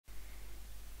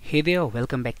Hey there,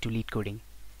 welcome back to Leetcoding.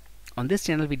 On this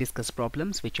channel we discuss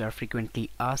problems which are frequently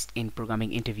asked in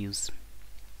programming interviews.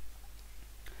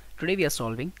 Today we are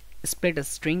solving split a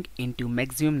string into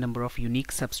maximum number of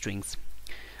unique substrings.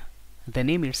 The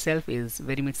name itself is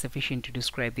very much sufficient to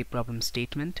describe the problem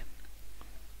statement.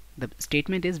 The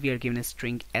statement is we are given a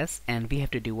string S and we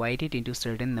have to divide it into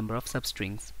certain number of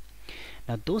substrings.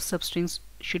 Now those substrings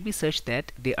should be such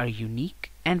that they are unique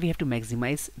and we have to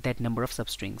maximize that number of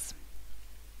substrings.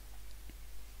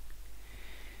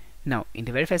 Now in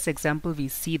the very first example we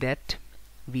see that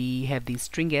we have the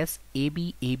string as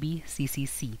AB, AB, C, C,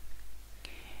 C,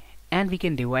 and we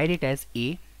can divide it as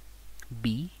A,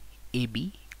 B,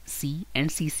 AB, C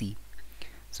and CC.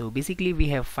 So basically we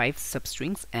have 5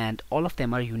 substrings and all of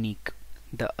them are unique.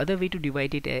 The other way to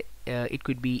divide it, it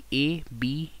could be A,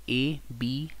 B,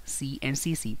 C and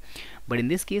CC, but in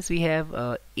this case we have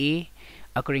A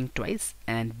occurring twice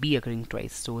and B occurring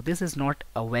twice, so this is not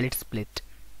a valid split.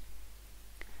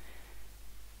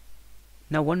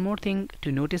 Now one more thing to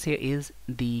notice here is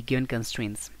the given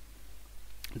constraints.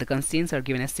 The constraints are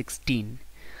given as 16.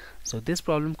 So this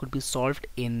problem could be solved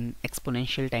in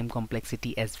exponential time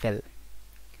complexity as well.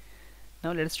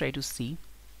 Now let us try to see.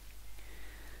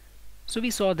 So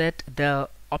we saw that the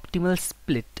optimal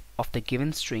split of the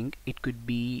given string, it could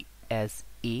be as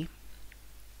A,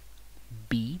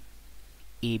 B,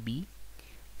 AB,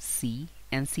 C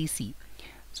and CC.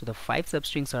 So the 5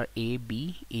 substrings are A,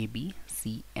 B, AB,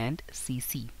 C and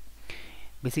CC.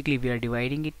 Basically we are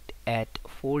dividing it at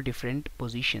 4 different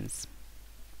positions.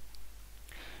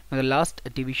 Now the last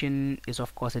division is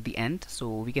of course at the end, so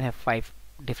we can have 5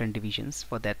 different divisions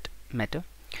for that matter.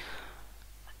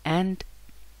 And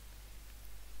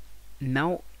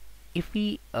now if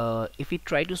we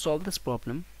try to solve this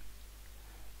problem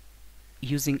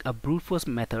using a brute force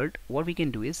method, what we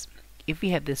can do is, if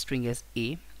we have this string as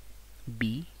A,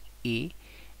 B,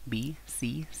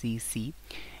 C, C, C,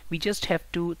 we just have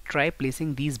to try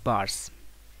placing these bars.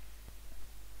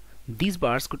 These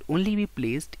bars could only be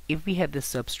placed if we have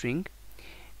this substring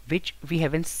which we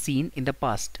haven't seen in the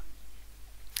past.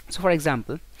 So for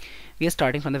example, we are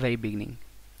starting from the very beginning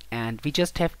and we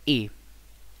just have A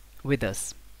with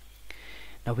us.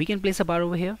 Now we can place a bar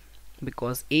over here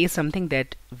because A is something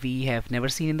that we have never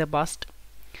seen in the past,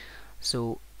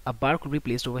 so a bar could be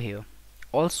placed over here.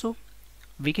 Also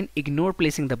we can ignore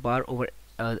placing the bar over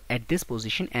at this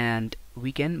position and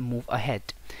we can move ahead,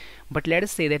 but let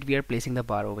us say that we are placing the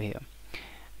bar over here.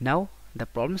 Now the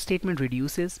problem statement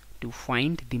reduces to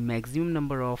find the maximum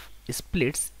number of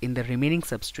splits in the remaining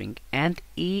substring, and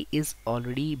A is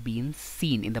already been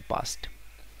seen in the past.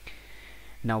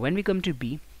 Now when we come to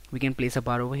B, we can place a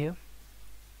bar over here.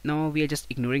 Now we are just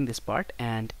ignoring this part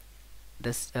and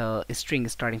this string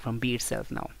is starting from B itself.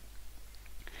 Now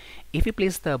if we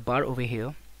place the bar over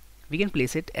here, we can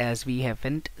place it as we have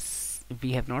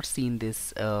not seen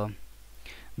this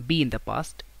B in the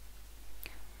past.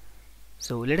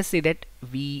 So let us say that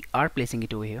we are placing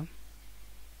it over here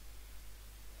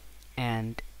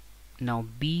and now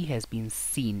B has been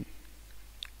seen.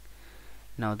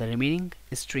 Now the remaining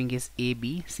string is A,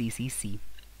 B, C, C, C.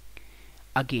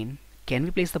 Again, can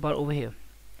we place the bar over here?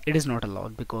 It is not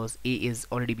allowed because A is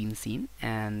already been seen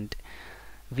and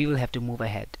we will have to move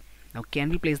ahead. Now can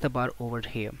we place the bar over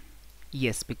here?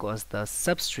 Yes, because the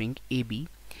substring AB,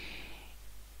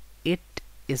 it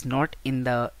is not in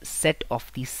the set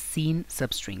of the seen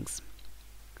substrings.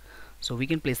 So we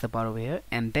can place the bar over here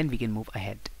and then we can move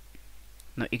ahead.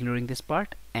 Now ignoring this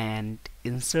part and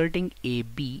inserting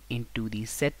AB into the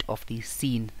set of the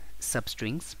seen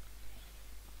substrings.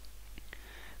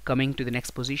 Coming to the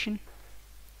next position,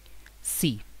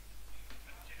 C.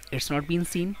 It's not been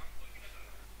seen.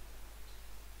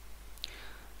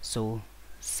 So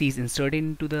C is inserted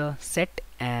into the set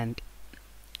and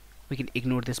we can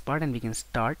ignore this part and we can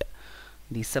start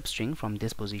the substring from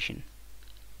this position.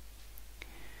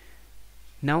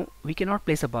 Now we cannot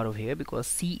place a bar over here because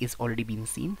C is already been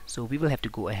seen, so we will have to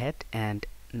go ahead, and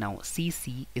now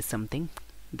CC is something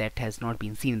that has not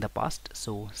been seen in the past,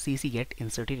 so CC get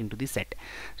inserted into the set.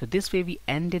 So this way we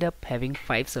ended up having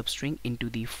 5 substring into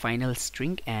the final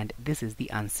string, and this is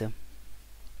the answer.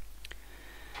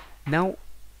 Now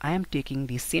I am taking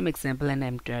the same example and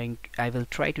I will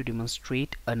try to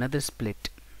demonstrate another split.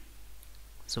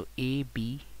 So A,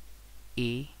 B,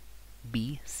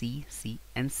 C, C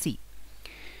and C.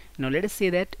 Now let us say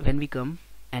that when we come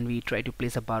and we try to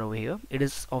place a bar over here, it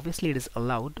is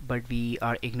allowed, but we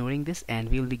are ignoring this and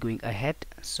we will be going ahead,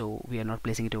 so we are not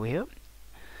placing it over here.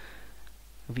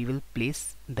 We will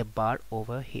place the bar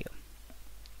over here.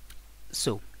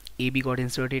 So AB got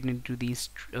inserted into the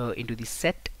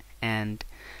set, and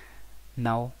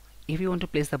now if we want to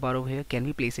place the bar over here, can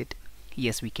we place it?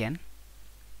 Yes, we can.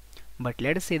 But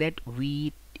let us say that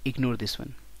we ignore this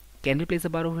one. Can we place the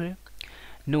bar over here?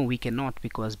 No, we cannot,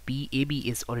 because BAB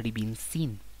is already been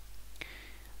seen.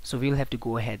 So we will have to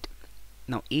go ahead.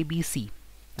 Now ABC.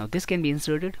 Now this can be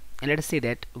inserted, and let us say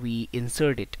that we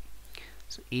insert it.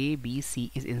 So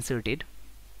ABC is inserted,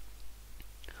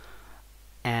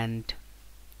 and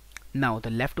now the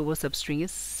leftover substring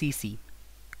is CC.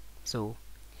 So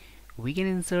we can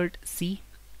insert C.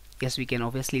 Yes, we can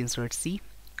obviously insert C,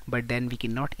 but then we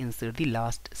cannot insert the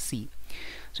last C.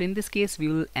 So in this case we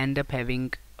will end up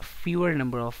having fewer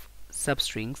number of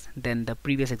substrings than the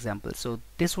previous example. So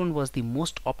this one was the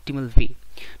most optimal way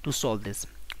to solve this.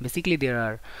 Basically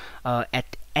there are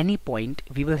at any point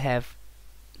we will have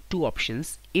two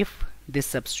options if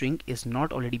this substring is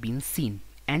not already been seen,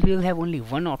 and we will have only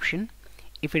one option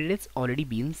if it is already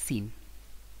been seen.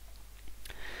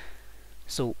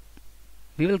 So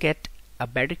we will get a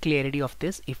better clarity of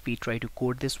this if we try to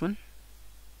code this one.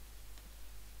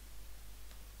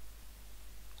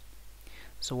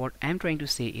 So what I'm trying to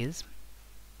say is,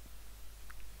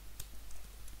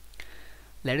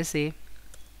 let us say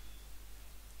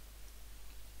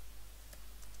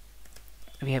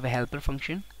we have a helper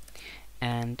function,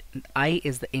 and I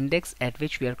is the index at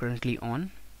which we are currently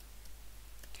on,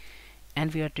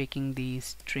 and we are taking the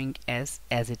string as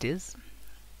it is,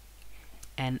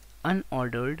 an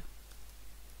unordered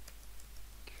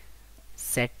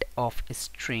set of a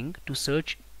string to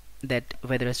search that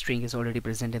whether a string is already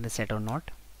present in the set or not,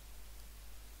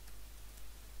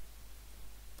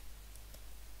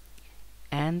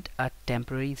 and a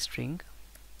temporary string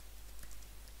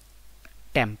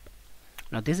temp.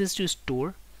 Now this is to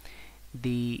store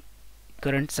the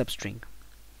current substring.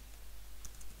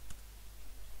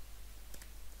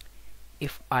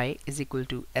 If I is equal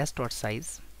to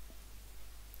s.size,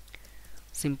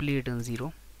 simply return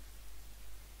 0,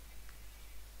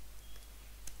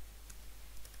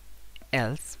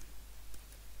 else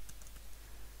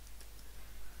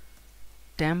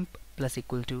temp plus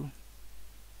equal to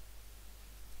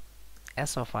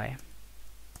s of I.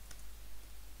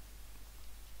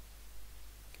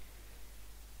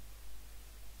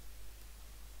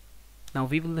 Now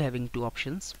we will be having two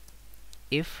options.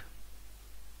 If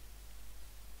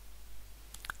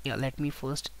let me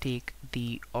first take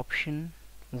the option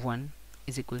 1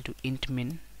 is equal to int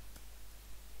min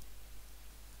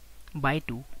by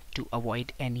 2 to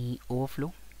avoid any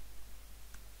overflow.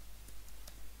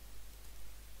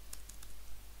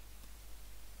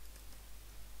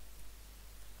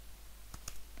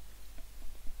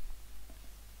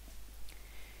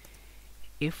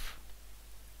 If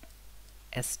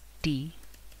st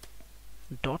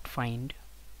dot find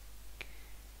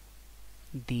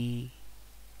the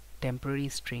temporary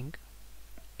string,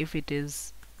 if it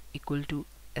is equal to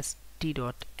st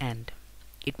dot end,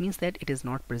 it means that it is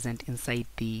not present inside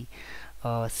the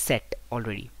set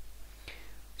already.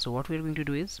 So what we are going to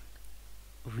do is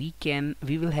we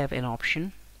will have an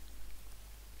option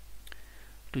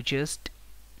to just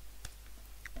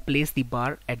place the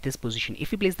bar at this position. If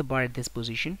we place the bar at this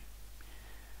position,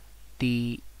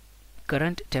 the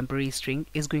current temporary string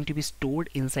is going to be stored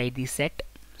inside the set.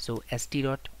 So st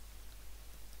dot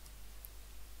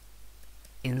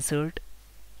insert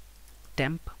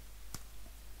temp,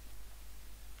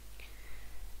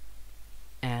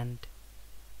 and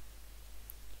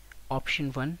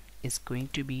option 1 is going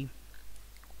to be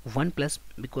 1 plus,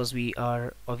 because we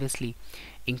are obviously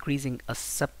increasing a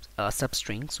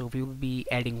substring, so we will be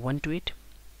adding 1 to it.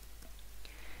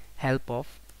 Help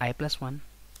of I plus 1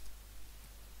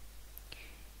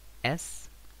 s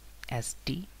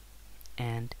st,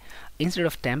 and instead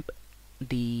of temp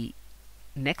the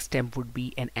next temp would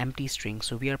be an empty string,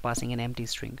 so we are passing an empty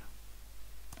string.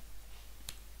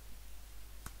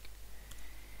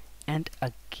 And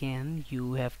again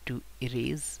you have to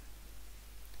erase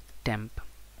temp.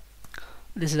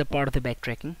 This is a part of the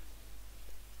backtracking.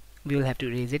 We will have to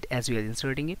erase it as we are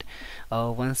inserting it.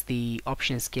 Once the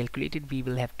option is calculated, we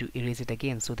will have to erase it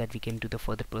again so that we can do the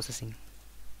further processing.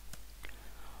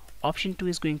 Option 2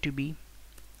 is going to be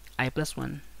I plus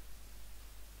 1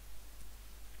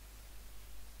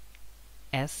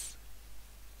 s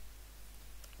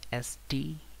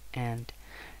st and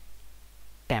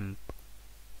temp.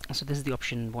 So this is the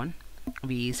option 1.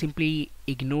 We simply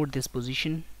ignored this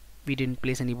position, we didn't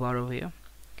place any bar over here.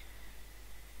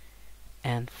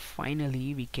 And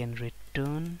finally we can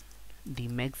return the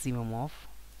maximum of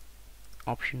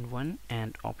option 1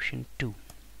 and option 2.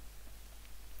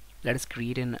 Let us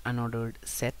create an unordered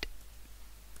set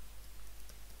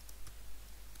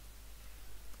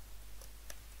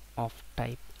of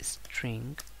type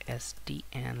string st,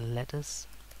 and let us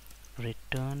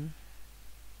return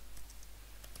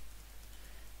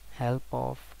help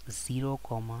of 0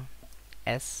 comma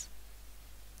s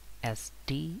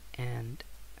st and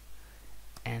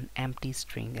an empty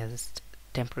string as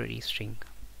temporary string.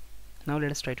 Now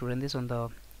let us try to run this on the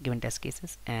given test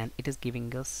cases, and it is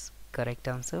giving us correct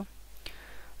answer.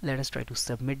 Let us try to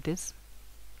submit this,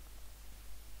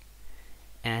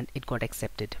 and it got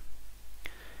accepted.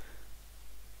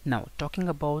 Now talking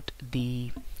about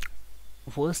the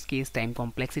worst case time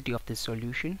complexity of this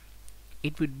solution,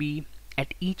 it would be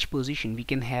at each position we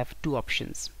can have two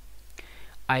options: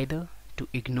 either to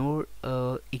ignore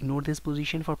this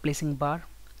position for placing bar,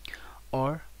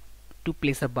 or to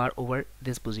place a bar over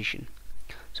this position.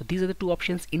 So these are the two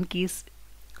options in case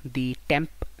the temp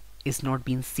is not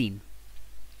being seen.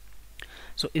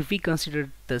 So if we consider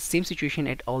the same situation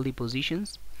at all the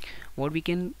positions, what we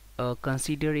can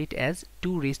consider it as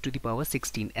 2 raised to the power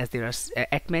 16, as there are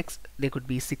at max there could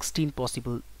be 16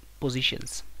 possible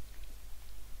positions.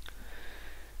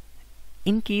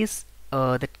 In case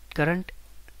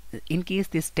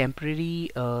this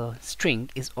temporary string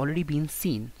is already been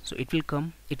seen, so it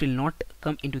will not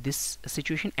come into this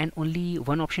situation, and only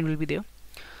one option will be there.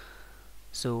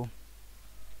 So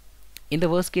in the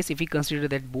worst case, if we consider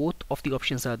that both of the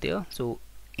options are there, so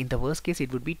in the worst case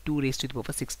it would be 2 raised to the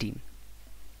power 16,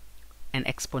 an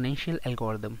exponential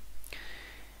algorithm.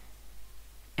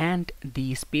 And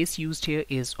the space used here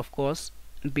is of course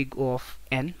big of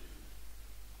n.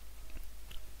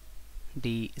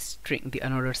 The string, the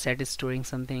unordered set is storing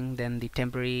something, then the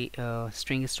temporary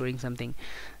string is storing something,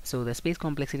 so the space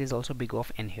complexity is also big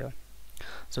of n here.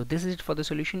 So this is it for the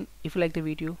solution. If you like the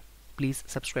video, please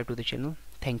subscribe to the channel.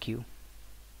 Thank you.